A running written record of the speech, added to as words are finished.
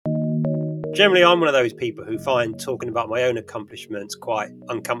Generally, I'm one of those people who find talking about my own accomplishments quite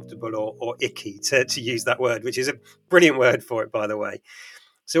uncomfortable or icky, to use that word, which is a brilliant word for it, by the way.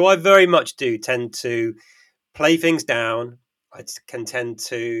 So I very much do tend to play things down. I can tend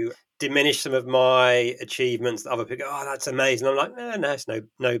to diminish some of my achievements that other people go, oh, that's amazing. I'm like, no, it's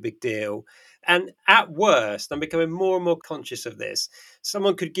no big deal. And at worst, I'm becoming more and more conscious of this.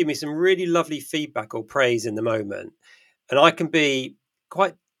 Someone could give me some really lovely feedback or praise in the moment, and I can be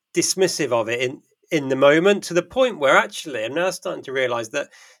quite dismissive of it in the moment, to the point where actually I'm now starting to realize that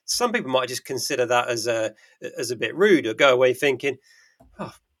some people might just consider that as a bit rude, or go away thinking,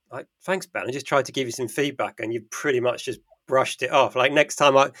 oh, like, thanks, Ben. I just tried to give you some feedback and you pretty much just brushed it off. Like, next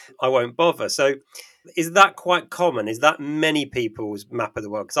time I won't bother. So is that quite common? Is that many people's map of the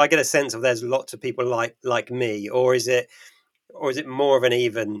world? Because I get a sense of there's lots of people like me, or is it more of an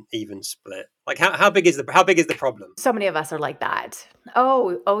even split? Like, how big is the problem? So many of us are like that.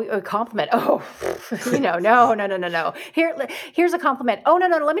 Oh, a compliment. Oh, no. Here's a compliment. Oh, no.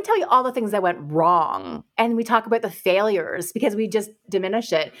 Let me tell you all the things that went wrong. And we talk about the failures because we just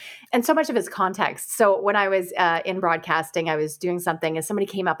diminish it. And so much of it's context. So when I was in broadcasting, I was doing something and somebody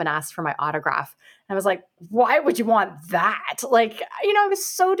came up and asked for my autograph. I was like, why would you want that? Like, I was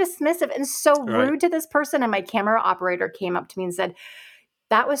so dismissive and so rude to this person. And my camera operator came up to me and said,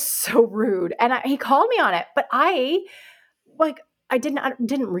 that was so rude. And he called me on it, but I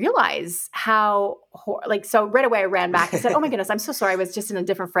didn't realize how, so right away I ran back and said, oh my goodness, I'm so sorry. I was just in a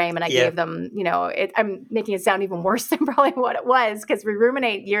different frame. And I gave them, I'm making it sound even worse than probably what it was, because we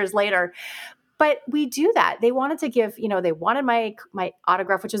ruminate years later. But we do that. They wanted to give, they wanted my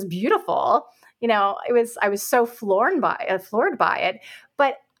autograph, which was beautiful. I was so floored by it.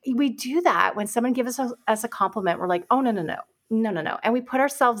 But we do that when someone gives us a compliment. We're like, oh, no. And we put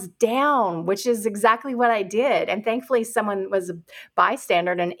ourselves down, which is exactly what I did. And thankfully, someone was a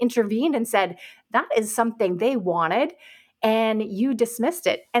bystander and intervened and said, that is something they wanted, and you dismissed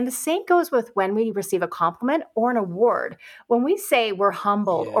it. And the same goes with when we receive a compliment or an award. When we say we're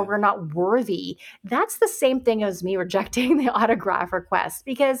humbled or we're not worthy, that's the same thing as me rejecting the autograph request,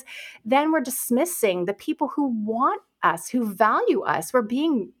 because then we're dismissing the people who want us, who value us. We're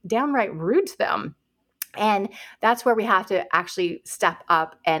being downright rude to them. And that's where we have to actually step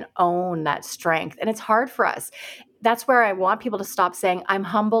up and own that strength. And it's hard for us. That's where I want people to stop saying, I'm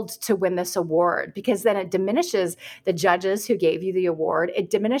humbled to win this award, because then it diminishes the judges who gave you the award. It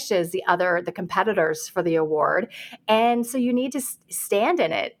diminishes the competitors for the award. And so you need to stand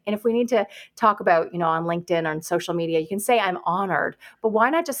in it. And if we need to talk about, on LinkedIn or on social media, you can say, I'm honored, but why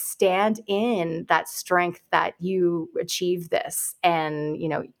not just stand in that strength that you achieved this? And,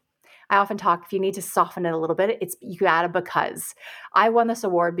 I often talk, if you need to soften it a little bit, you could add a because. I won this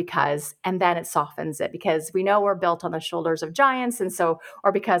award because, and then it softens it, because we know we're built on the shoulders of giants, and so,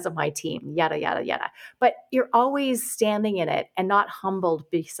 or because of my team, yada, yada, yada. But you're always standing in it and not humbled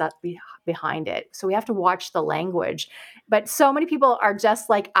behind it. So we have to watch the language. But so many people are just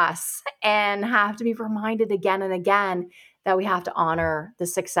like us and have to be reminded again and again that we have to honor the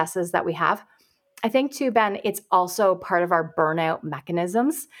successes that we have. I think too, Ben, it's also part of our burnout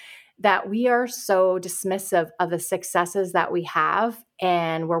mechanisms, that we are so dismissive of the successes that we have,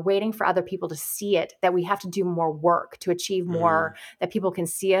 and we're waiting for other people to see it, that we have to do more work to achieve more, that people can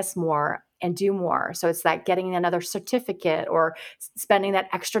see us more and do more. So it's that getting another certificate or spending that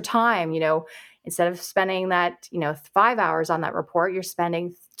extra time, instead of spending that, 5 hours on that report, you're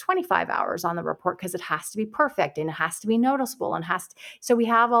spending 25 hours on the report, because it has to be perfect and it has to be noticeable and so we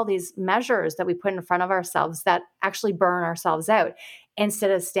have all these measures that we put in front of ourselves that actually burn ourselves out,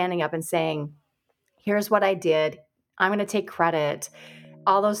 instead of standing up and saying, here's what I did. I'm going to take credit.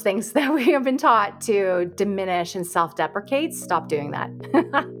 All those things that we have been taught to diminish and self-deprecate, stop doing that.